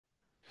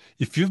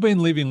If you've been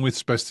living with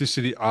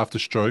spasticity after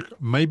stroke,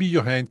 maybe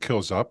your hand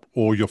curls up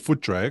or your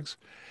foot drags,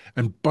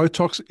 and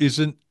Botox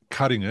isn't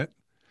cutting it,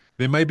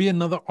 there may be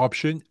another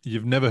option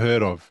you've never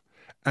heard of.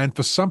 And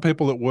for some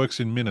people, it works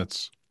in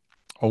minutes.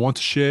 I want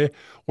to share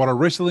what I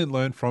recently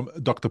learned from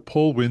Dr.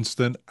 Paul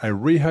Winston, a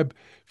rehab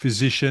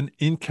physician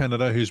in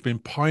Canada who's been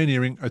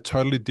pioneering a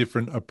totally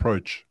different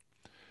approach.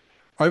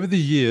 Over the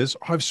years,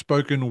 I've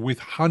spoken with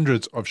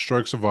hundreds of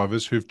stroke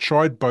survivors who've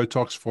tried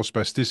Botox for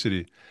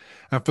spasticity,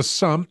 and for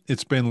some,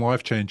 it's been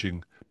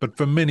life-changing, but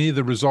for many,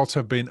 the results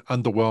have been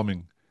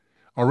underwhelming.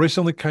 I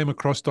recently came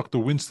across Dr.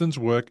 Winston's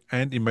work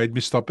and it made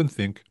me stop and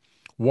think,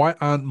 why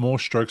aren't more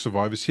stroke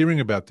survivors hearing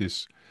about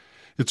this?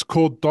 It's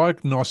called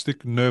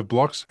diagnostic nerve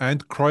blocks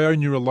and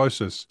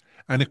cryoneurolysis,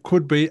 and it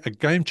could be a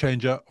game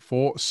changer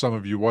for some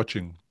of you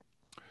watching.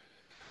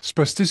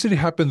 Spasticity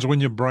happens when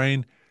your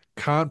brain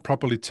can't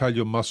properly tell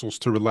your muscles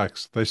to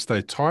relax. They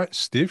stay tight,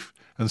 stiff,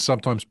 and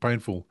sometimes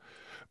painful.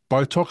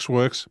 Botox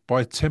works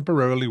by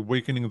temporarily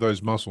weakening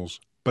those muscles,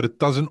 but it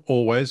doesn't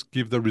always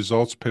give the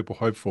results people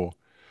hope for.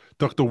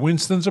 Dr.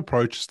 Winston's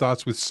approach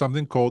starts with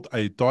something called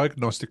a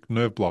diagnostic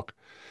nerve block,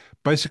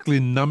 basically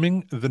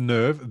numbing the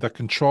nerve that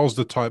controls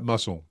the tight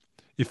muscle.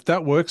 If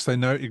that works, they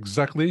know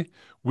exactly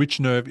which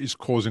nerve is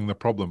causing the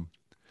problem.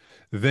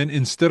 Then,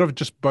 instead of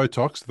just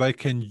Botox, they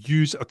can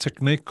use a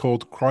technique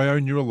called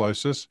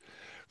cryoneurolysis,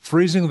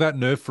 freezing that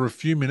nerve for a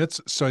few minutes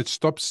so it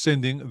stops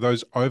sending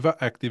those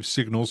overactive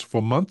signals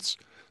for months,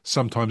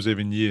 sometimes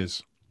even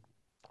years.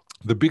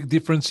 The big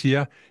difference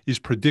here is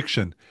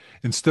prediction.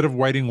 Instead of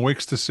waiting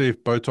weeks to see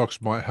if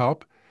Botox might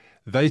help,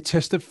 they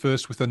test it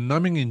first with a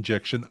numbing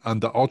injection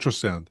under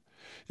ultrasound.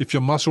 If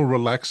your muscle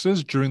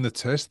relaxes during the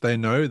test, they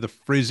know the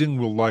freezing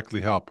will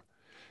likely help.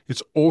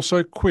 It's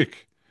also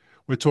quick.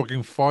 We're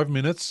talking 5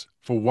 minutes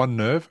for one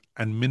nerve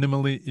and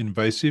minimally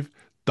invasive,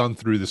 done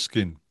through the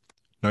skin.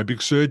 No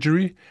big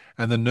surgery,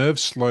 and the nerve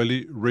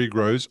slowly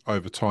regrows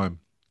over time.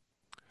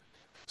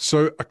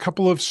 So a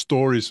couple of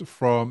stories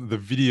from the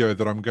video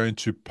that I'm going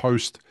to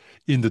post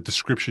in the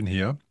description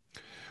here,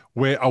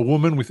 where a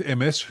woman with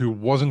MS who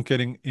wasn't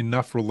getting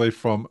enough relief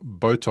from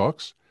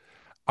Botox,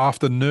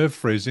 after nerve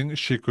freezing,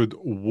 she could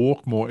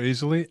walk more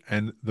easily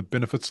and the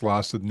benefits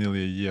lasted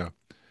nearly a year.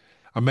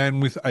 A man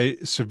with a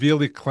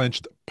severely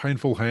clenched,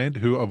 painful hand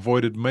who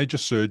avoided major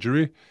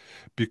surgery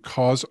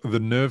because the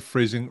nerve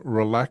freezing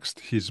relaxed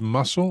his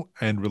muscle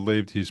and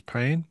relieved his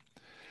pain.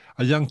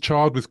 A young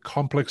child with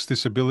complex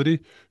disability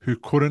who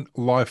couldn't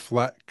lie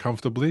flat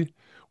comfortably.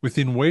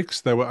 Within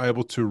weeks, they were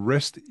able to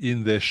rest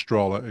in their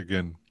stroller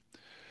again.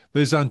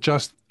 These aren't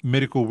just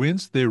medical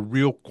wins, they're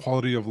real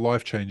quality of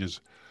life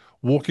changes.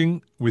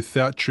 Walking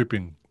without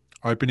tripping,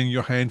 opening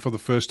your hand for the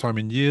first time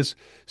in years,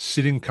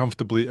 sitting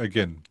comfortably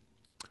again.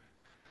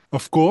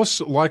 Of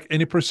course, like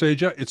any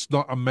procedure, it's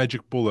not a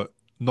magic bullet.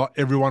 Not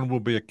everyone will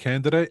be a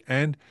candidate,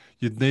 and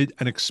you'd need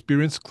an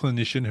experienced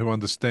clinician who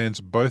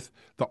understands both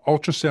the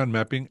ultrasound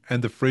mapping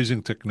and the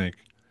freezing technique.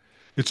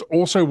 It's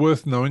also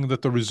worth knowing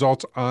that the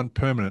results aren't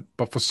permanent,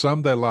 but for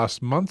some they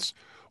last months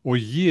or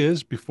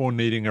years before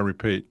needing a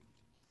repeat.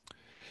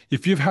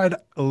 If you've had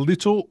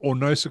little or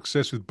no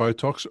success with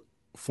Botox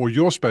for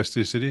your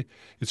spasticity,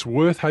 it's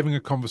worth having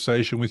a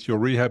conversation with your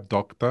rehab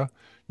doctor,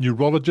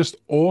 neurologist,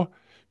 or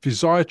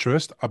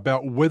physiatrist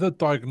about whether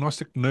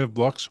diagnostic nerve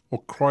blocks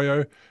or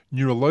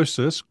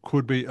cryoneurolysis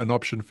could be an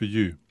option for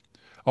you.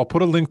 I'll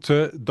put a link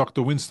to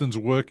Dr. Winston's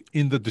work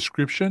in the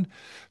description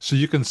so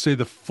you can see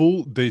the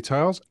full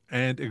details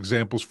and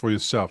examples for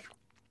yourself.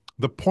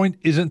 The point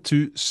isn't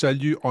to sell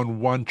you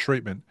on one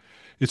treatment.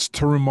 It's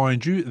to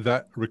remind you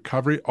that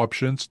recovery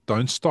options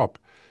don't stop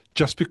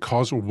just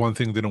because one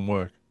thing didn't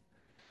work.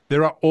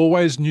 There are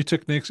always new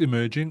techniques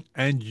emerging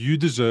and you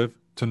deserve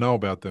to know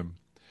about them.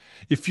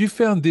 If you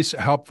found this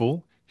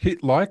helpful,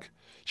 hit like,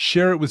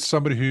 share it with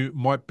somebody who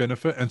might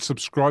benefit, and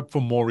subscribe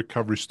for more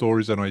recovery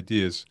stories and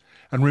ideas.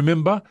 And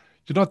remember,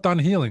 you're not done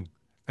healing,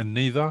 and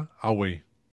neither are we.